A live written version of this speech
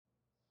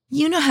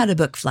You know how to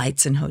book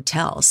flights and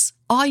hotels.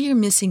 All you're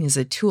missing is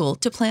a tool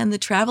to plan the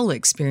travel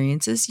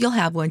experiences you'll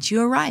have once you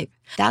arrive.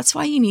 That's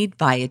why you need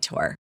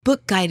Viator.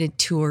 Book guided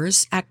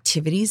tours,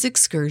 activities,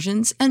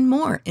 excursions, and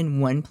more in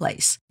one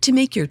place to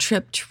make your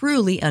trip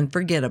truly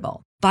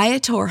unforgettable.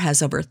 Viator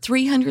has over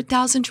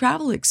 300,000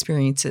 travel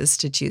experiences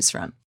to choose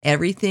from.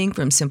 Everything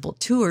from simple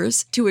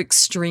tours to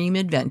extreme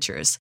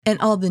adventures and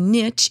all the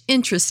niche,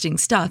 interesting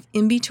stuff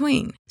in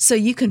between. So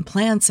you can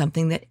plan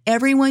something that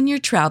everyone you're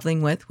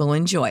traveling with will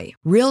enjoy.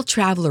 Real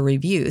traveler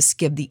reviews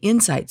give the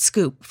inside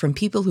scoop from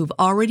people who've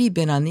already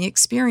been on the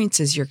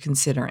experiences you're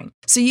considering.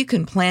 So you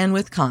can plan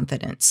with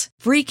confidence.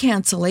 Free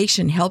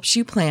cancellation helps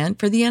you plan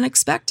for the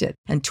unexpected.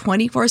 And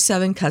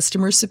 24/7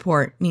 customer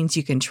support means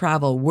you can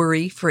travel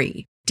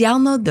worry-free.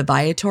 Download the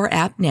Viator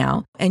app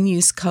now and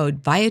use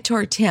code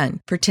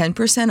Viator10 for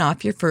 10%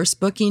 off your first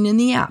booking in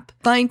the app.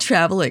 Find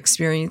travel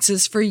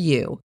experiences for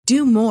you.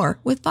 Do more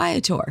with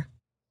Viator.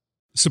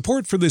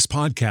 Support for this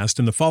podcast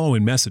and the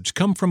following message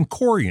come from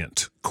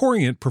Corient.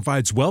 Corient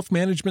provides wealth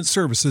management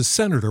services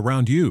centered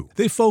around you.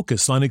 They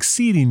focus on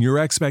exceeding your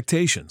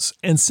expectations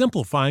and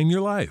simplifying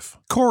your life.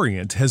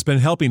 Corient has been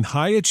helping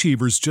high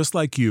achievers just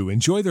like you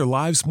enjoy their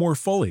lives more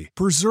fully,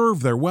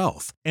 preserve their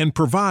wealth, and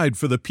provide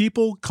for the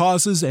people,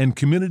 causes, and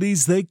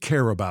communities they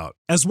care about.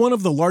 As one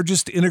of the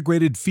largest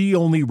integrated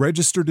fee-only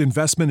registered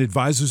investment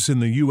advisors in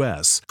the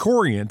U.S.,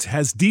 Corient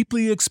has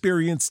deeply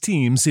experienced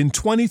teams in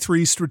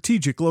 23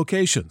 strategic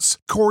locations.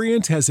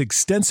 Corient has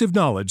extensive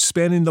knowledge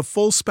spanning the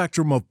full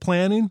spectrum of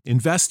planning,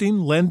 investing,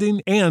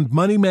 lending, and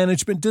money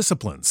management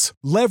disciplines.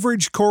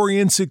 Leverage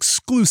Corient's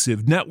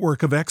exclusive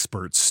network of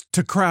experts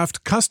to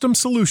craft custom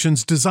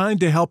solutions designed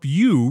to help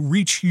you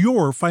reach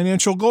your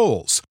financial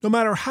goals, no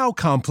matter how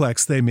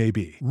complex they may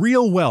be.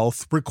 Real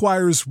wealth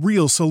requires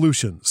real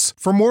solutions.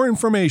 For more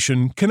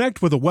information,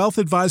 connect with a wealth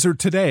advisor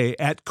today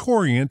at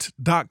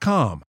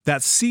Corient.com.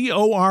 That's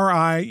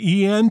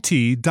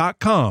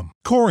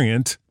Corient.com.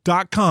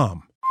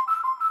 Corient.com.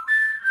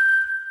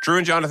 Drew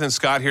and Jonathan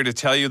Scott here to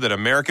tell you that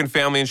American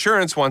Family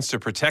Insurance wants to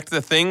protect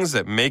the things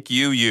that make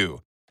you,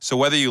 you. So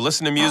whether you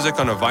listen to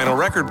music on a vinyl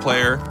record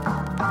player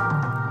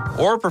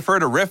or prefer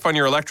to riff on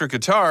your electric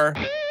guitar,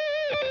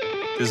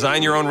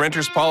 design your own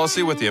renter's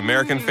policy with the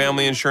American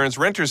Family Insurance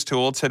Renters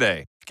Tool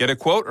today. Get a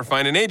quote or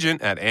find an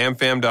agent at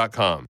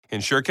amfam.com.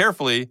 Insure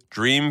carefully,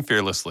 dream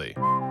fearlessly.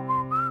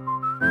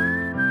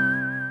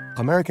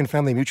 American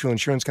Family Mutual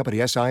Insurance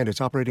Company, SI, and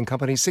its operating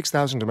company,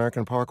 6000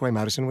 American Parkway,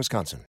 Madison,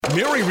 Wisconsin.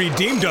 Mary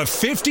redeemed a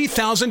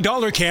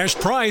 $50,000 cash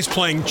prize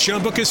playing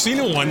Chumba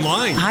Casino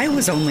online. I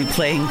was only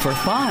playing for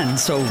fun,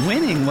 so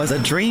winning was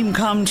a dream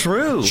come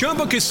true.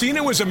 Chumba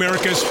Casino is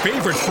America's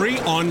favorite free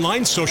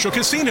online social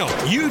casino.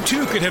 You,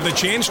 too, could have the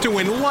chance to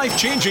win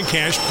life-changing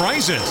cash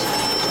prizes.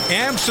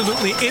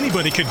 Absolutely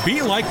anybody could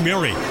be like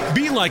Mary.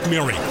 Be like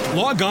Mary.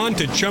 Log on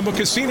to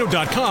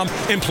ChumbaCasino.com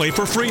and play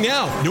for free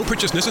now. No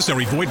purchase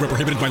necessary. Void where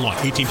prohibited by law.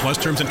 18 plus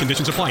terms and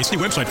conditions apply. See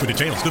website for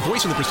details. The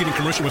voice in the preceding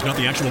commercial was not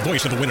the actual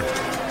voice of the winner.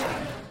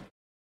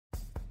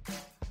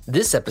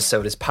 This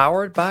episode is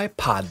powered by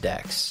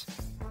Poddex.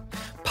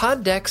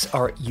 Poddex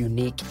are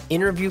unique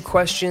interview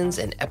questions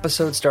and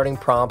episode starting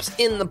prompts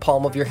in the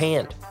palm of your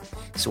hand.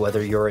 So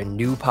whether you're a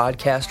new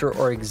podcaster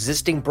or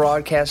existing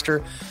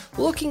broadcaster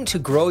looking to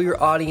grow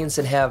your audience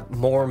and have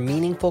more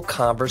meaningful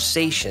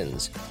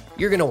conversations,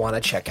 you're going to want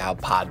to check out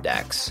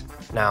Poddex.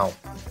 Now,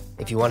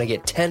 if you want to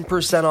get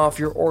 10% off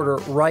your order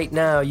right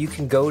now, you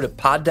can go to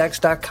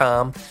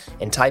poddex.com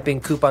and type in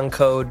coupon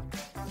code,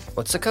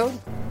 what's the code?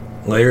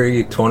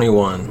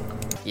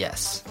 Larry21.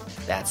 Yes,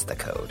 that's the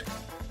code.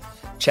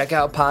 Check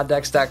out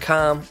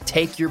poddex.com.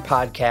 Take your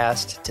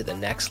podcast to the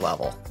next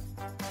level.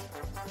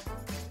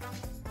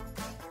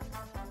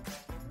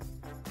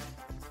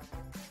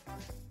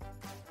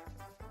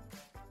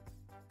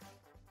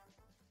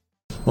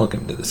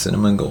 Welcome to the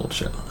Cinema Gold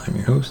Show. I'm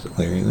your host,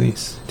 Larry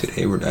Leese.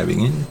 Today we're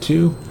diving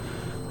into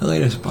the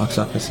latest box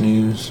office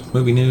news,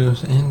 movie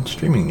news, and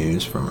streaming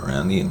news from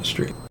around the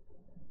industry.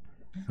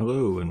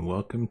 Hello and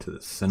welcome to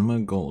the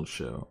Cinema Gold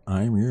Show.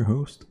 I'm your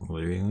host,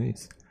 Larry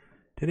Leese.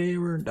 Today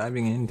we're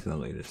diving into the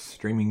latest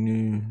streaming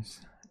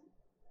news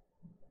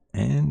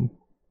and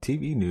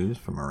TV news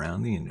from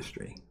around the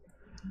industry.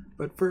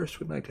 But first,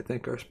 we'd like to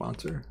thank our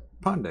sponsor,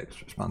 Poddex,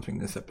 for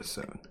sponsoring this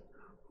episode.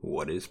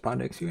 What is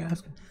Poddex, you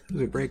ask? This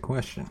is a great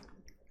question.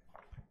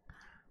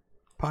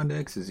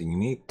 Poddex is a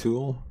unique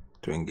tool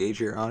to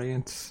engage your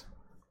audience,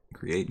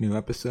 create new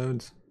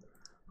episodes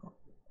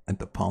at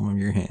the palm of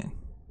your hand.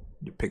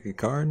 You pick a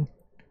card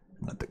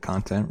and let the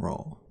content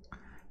roll.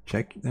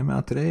 Check them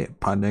out today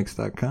at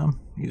poddex.com.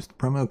 Use the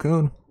promo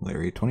code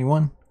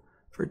Larry21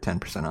 for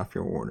 10% off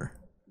your order.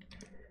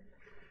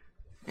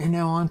 And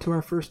now on to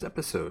our first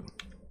episode.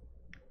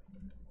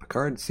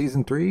 Picard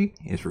Season 3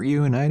 is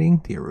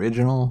reuniting the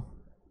original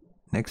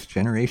Next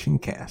Generation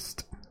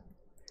cast.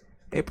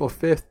 April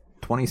 5th,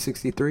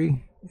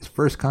 2063 is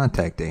First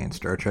Contact Day in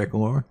Star Trek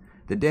lore,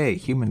 the day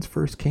humans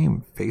first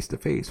came face to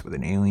face with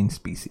an alien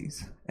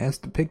species, as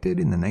depicted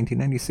in the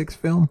 1996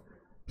 film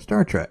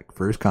Star Trek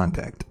First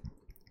Contact.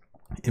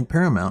 And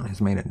Paramount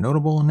has made a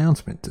notable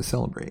announcement to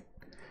celebrate.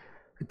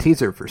 A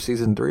teaser for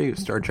Season 3 of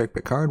Star Trek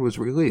Picard was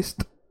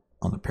released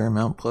on the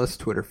Paramount Plus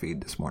Twitter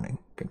feed this morning,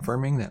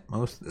 confirming that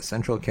most of the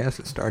central cast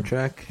of Star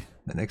Trek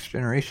The Next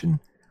Generation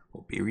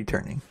will be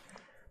returning.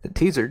 The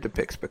teaser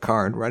depicts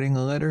Picard writing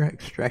a letter,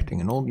 extracting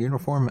an old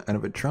uniform out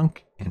of a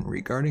trunk, and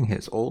regarding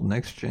his old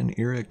next-gen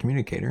era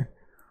communicator,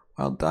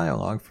 while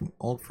dialogue from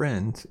old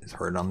friends is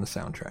heard on the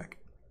soundtrack.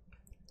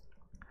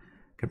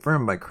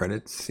 Confirmed by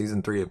credits,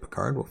 Season 3 of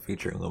Picard will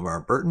feature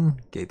LeVar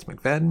Burton, Gates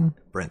McFadden,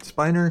 Brent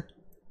Spiner,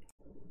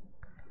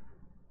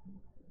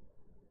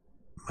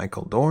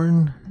 Michael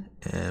Dorn,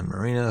 and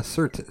Marina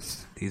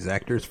Sirtis. These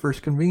actors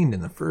first convened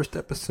in the first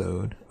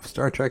episode of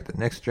Star Trek The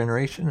Next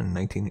Generation in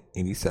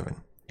 1987,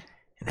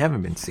 and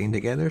haven't been seen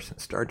together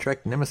since Star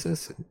Trek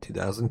Nemesis in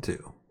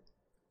 2002.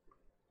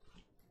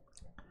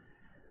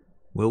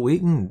 Will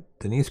Wheaton and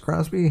Denise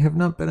Crosby have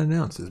not been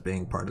announced as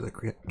being part of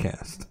the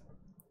cast.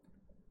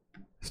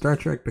 Star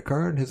Trek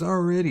Picard has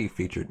already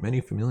featured many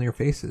familiar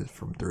faces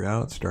from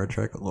throughout Star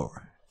Trek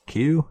lore.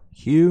 Q,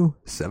 Hugh,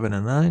 7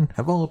 and 9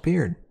 have all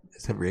appeared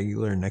as have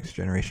regular Next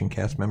Generation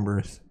cast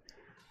members,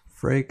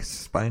 Frakes,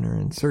 Spiner,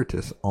 and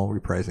Sirtis all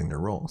reprising their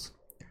roles.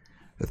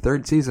 The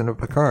third season of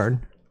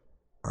Picard,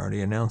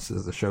 already announced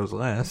as the show's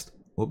last,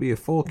 will be a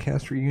full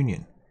cast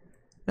reunion.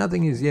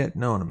 Nothing is yet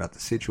known about the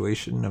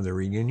situation of the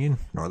reunion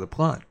nor the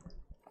plot.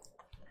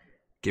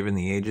 Given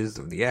the ages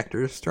of the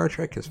actors, Star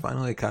Trek has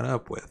finally caught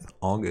up with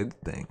All Good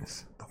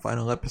Things, the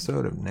final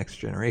episode of Next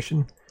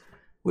Generation,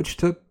 which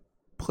took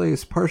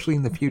place partially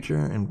in the future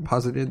and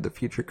posited the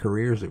future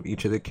careers of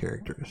each of the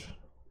characters.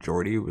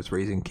 Geordi was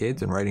raising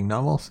kids and writing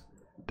novels,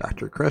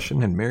 Dr.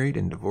 Crushen had married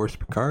and divorced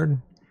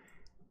Picard,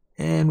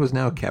 and was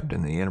now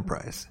captain of the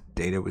Enterprise.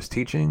 Data was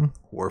teaching,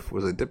 Worf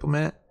was a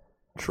diplomat,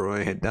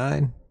 Troy had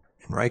died,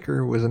 and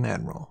Riker was an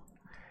admiral.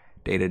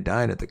 Data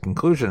died at the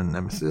conclusion of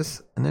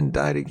Nemesis, and then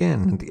died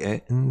again at the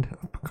end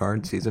of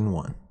Picard Season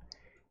 1.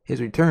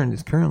 His return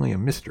is currently a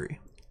mystery.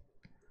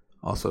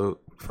 Also,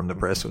 from the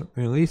press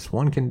release,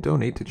 one can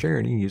donate to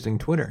charity using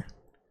Twitter.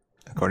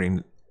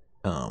 According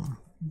to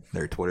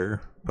their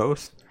Twitter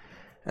post,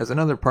 as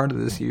another part of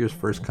this year's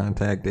First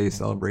Contact Day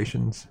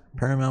celebrations,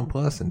 Paramount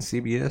Plus and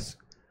CBS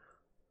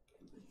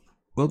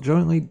will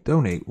jointly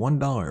donate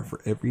 $1 for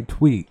every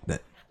tweet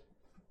that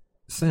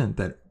sent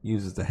that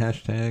uses the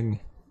hashtag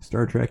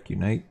Star Trek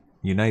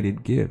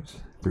United Gives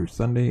through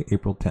Sunday,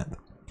 April 10th.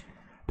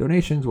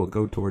 Donations will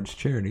go towards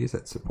charities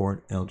that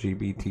support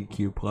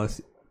LGBTQ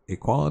plus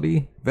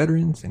equality,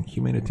 veterans, and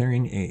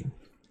humanitarian aid.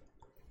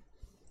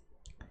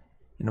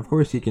 And of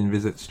course, you can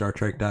visit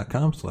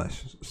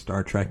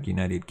StarTrek.com/Star Trek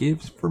United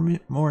Gives for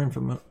more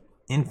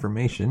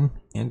information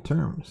and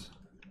terms.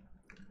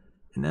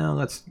 And now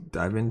let's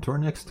dive into our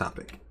next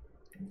topic.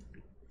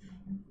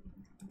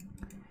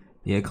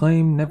 The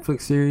acclaimed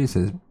Netflix series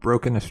has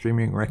broken a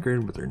streaming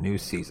record with their new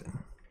season.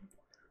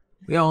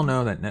 We all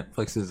know that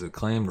Netflix's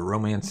acclaimed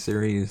romance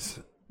series,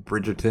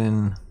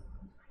 Bridgerton,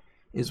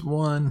 is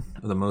one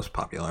of the most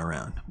popular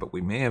around, but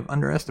we may have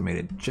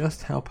underestimated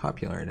just how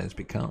popular it has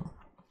become.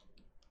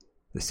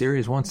 The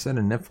series once set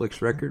a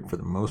Netflix record for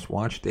the most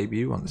watched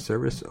debut on the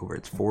service over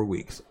its 4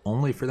 weeks,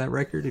 only for that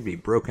record to be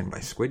broken by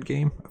Squid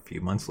Game a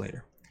few months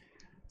later.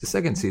 The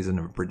second season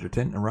of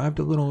Bridgerton arrived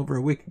a little over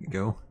a week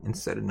ago and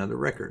set another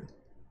record.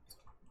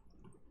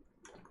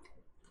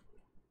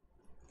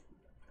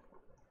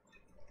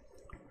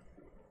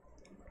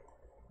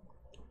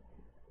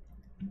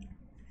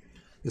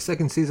 The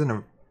second season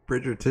of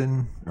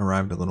Bridgerton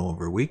arrived a little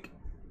over a week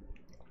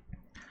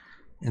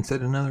and set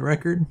another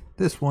record,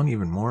 this one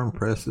even more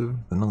impressive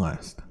than the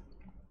last.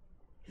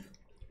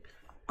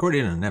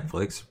 According to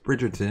Netflix,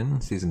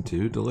 Bridgerton Season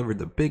 2 delivered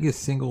the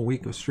biggest single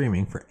week of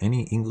streaming for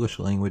any English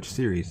language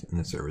series in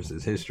the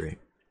service's history.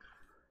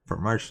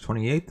 From March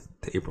 28th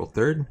to April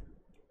 3rd,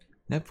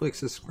 Netflix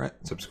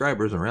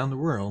subscribers around the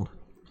world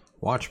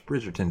watched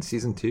Bridgerton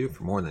Season 2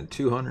 for more than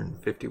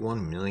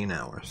 251 million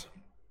hours.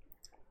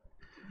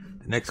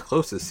 The next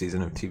closest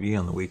season of TV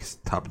on the week's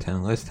top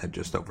 10 list had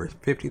just over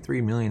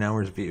 53 million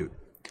hours viewed.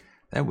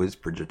 That was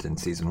Bridgerton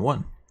Season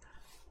 1.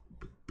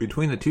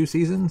 Between the two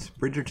seasons,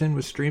 Bridgerton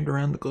was streamed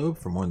around the globe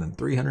for more than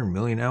 300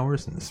 million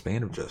hours in the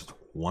span of just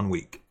 1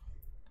 week.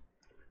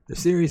 The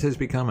series has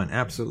become an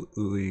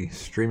absolutely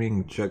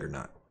streaming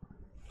juggernaut.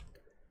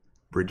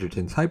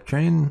 Bridgerton's hype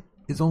train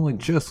is only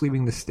just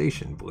leaving the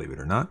station, believe it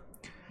or not.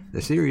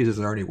 The series is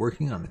already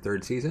working on a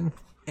third season,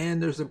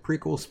 and there's a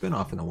prequel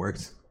spin-off in the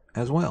works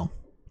as well.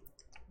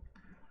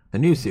 The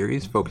new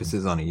series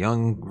focuses on a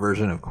young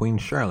version of Queen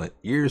Charlotte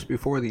years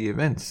before the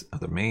events of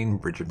the main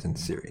Bridgerton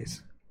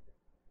series.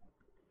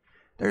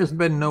 There has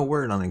been no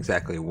word on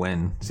exactly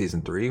when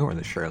Season 3 or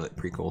the Charlotte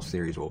prequel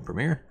series will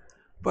premiere,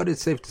 but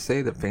it's safe to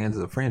say that fans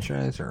of the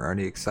franchise are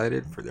already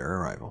excited for their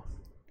arrival.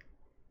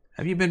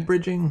 Have you been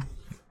binging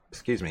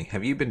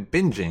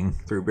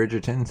through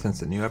Bridgerton since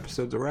the new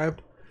episodes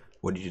arrived?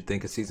 What did you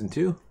think of Season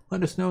 2?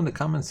 Let us know in the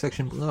comments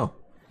section below.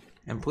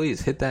 And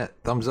please hit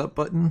that thumbs up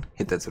button,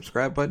 hit that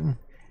subscribe button,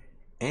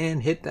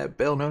 and hit that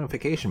bell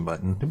notification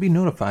button to be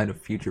notified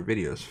of future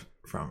videos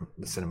from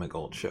the Cinema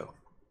Gold Show.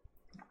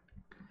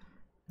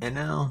 And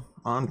now,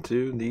 on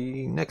to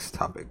the next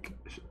topic.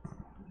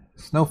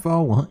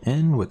 Snowfall will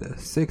end with a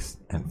 6th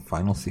and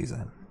final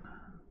season.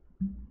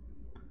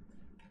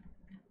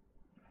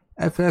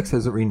 FX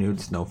has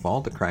renewed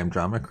Snowfall, the crime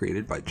drama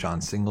created by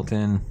John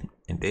Singleton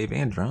and Dave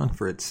Andron,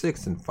 for its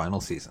 6th and final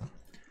season.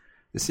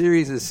 The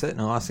series is set in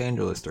Los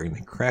Angeles during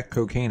the crack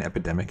cocaine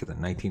epidemic of the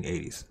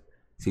 1980s.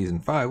 Season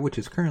 5, which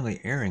is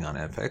currently airing on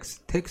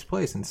FX, takes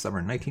place in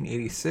summer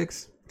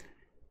 1986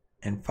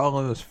 and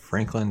follows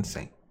Franklin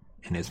Saint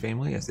and his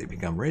family as they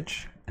become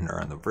rich and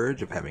are on the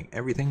verge of having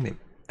everything they've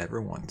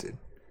ever wanted.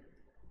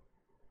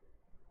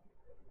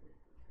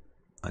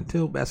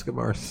 Until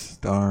basketball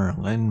star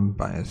Len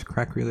Bias'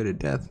 crack-related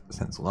death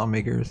sends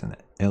lawmakers and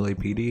the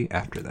LAPD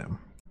after them.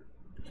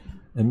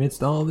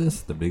 Amidst all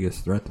this, the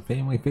biggest threat the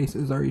family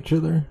faces are each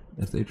other,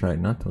 as they try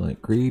not to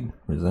let greed,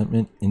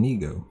 resentment, and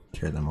ego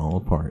tear them all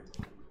apart.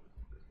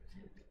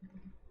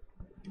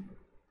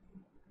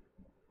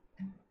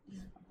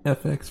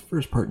 FX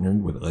first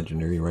partnered with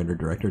legendary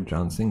writer-director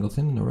John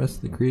Singleton and the rest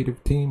of the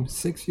creative team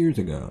 6 years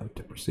ago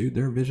to pursue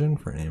their vision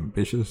for an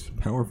ambitious,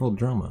 powerful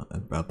drama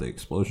about the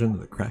explosion of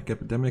the crack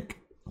epidemic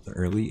of the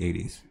early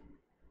 80s.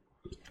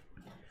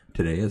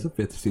 Today, as the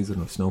 5th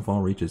season of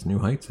Snowfall reaches new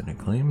heights in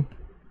acclaim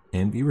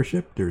and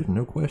viewership, there is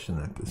no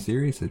question that the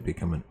series has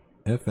become an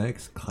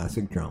FX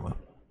classic drama.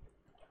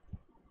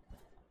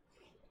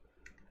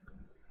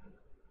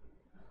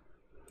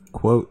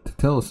 Quote, to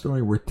tell a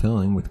story worth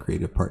telling with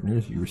creative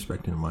partners you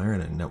respect and admire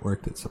and a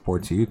network that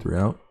supports you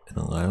throughout and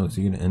allows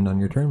you to end on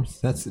your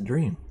terms, that's the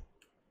dream.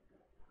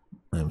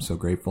 I am so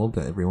grateful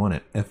to everyone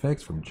at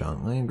FX, from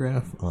John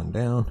Landgraf on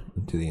down,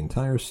 and to the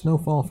entire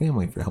Snowfall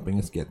family for helping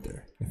us get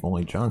there. If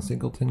only John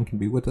Singleton can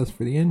be with us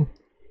for the end.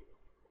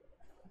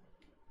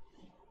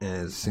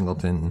 As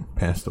Singleton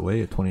passed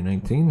away at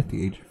 2019 at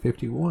the age of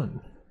 51.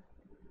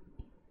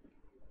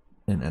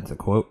 And that's a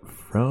quote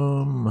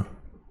from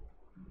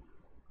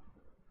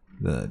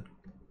the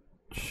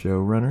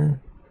showrunner,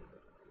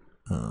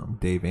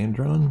 Dave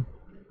Andron,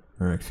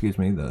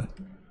 the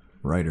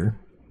writer.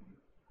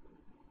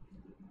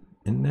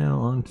 And now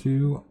on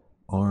to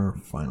our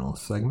final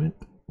segment,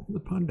 the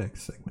Poddex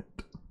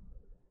segment.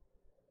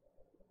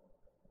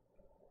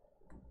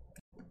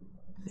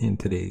 In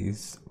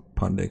today's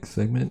Poddex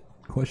segment,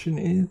 question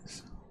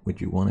is,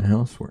 would you want a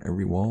house where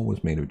every wall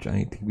was made of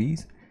giant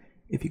TVs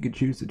if you could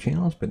choose the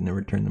channels but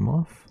never turn them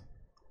off?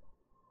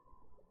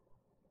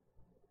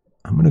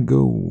 I'm going to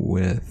go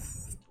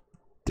with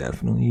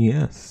definitely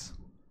yes.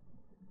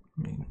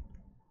 I mean,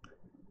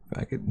 if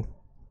I could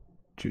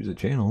choose the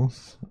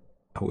channels,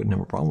 I wouldn't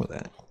have a problem with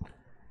that.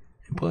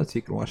 And plus,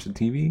 you can watch the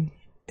TV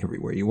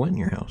everywhere you want in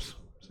your house.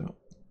 So,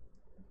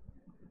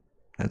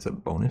 that's a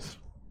bonus.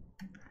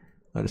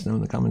 Let us know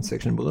in the comments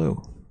section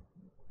below.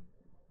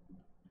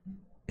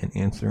 And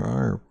answer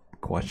our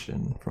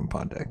question from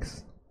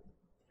Poddex.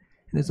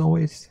 And as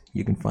always,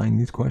 you can find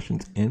these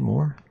questions and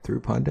more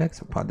through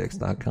Poddex at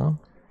poddex.com.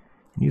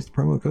 And use the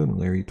promo code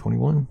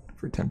Larry21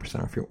 for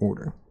 10% off your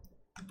order.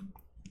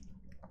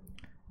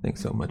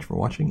 Thanks so much for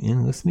watching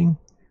and listening.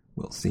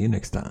 We'll see you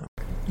next time.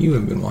 You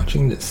have been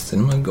watching the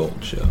Cinema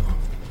Gold Show.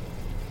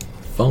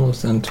 Follow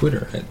us on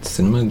Twitter at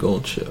Cinema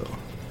Gold Show.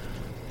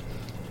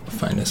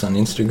 Find us on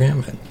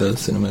Instagram at The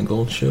Cinema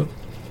Gold Show.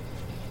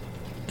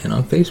 And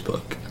on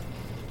Facebook,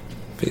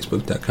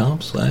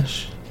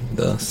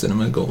 facebook.com/The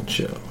Cinema Gold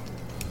Show.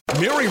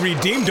 Mary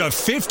redeemed a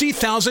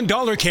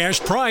 $50,000 cash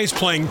prize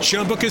playing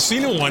Chumba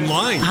Casino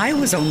online. I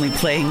was only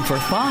playing for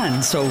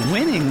fun, so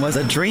winning was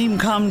a dream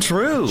come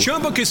true.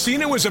 Chumba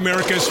Casino is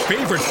America's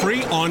favorite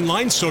free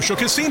online social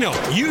casino.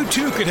 You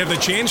too could have the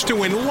chance to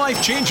win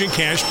life-changing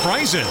cash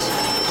prizes.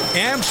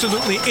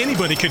 Absolutely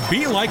anybody could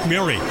be like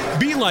Mary.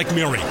 Be like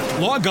Mary.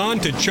 Log on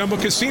to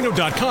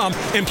ChumbaCasino.com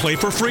and play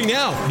for free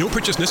now. No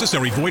purchase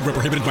necessary. Void where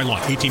prohibited by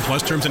law. 18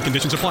 plus terms and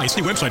conditions apply.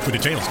 See website for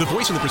details. The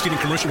voice in the preceding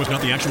commercial was not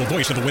the actual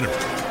voice of the winner.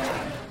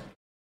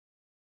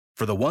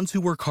 For the ones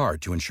who work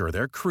hard to ensure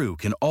their crew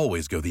can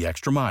always go the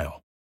extra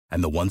mile,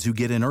 and the ones who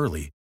get in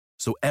early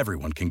so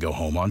everyone can go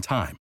home on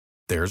time,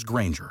 there's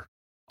Grainger,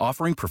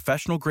 offering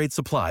professional-grade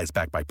supplies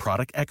backed by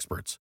product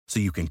experts so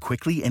you can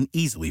quickly and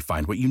easily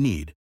find what you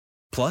need.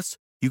 Plus,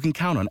 you can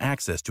count on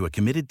access to a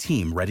committed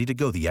team ready to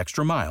go the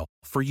extra mile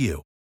for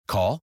you.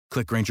 Call,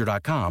 click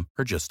Grainger.com,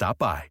 or just stop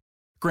by.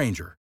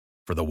 Grainger,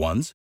 for the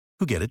ones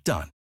who get it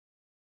done.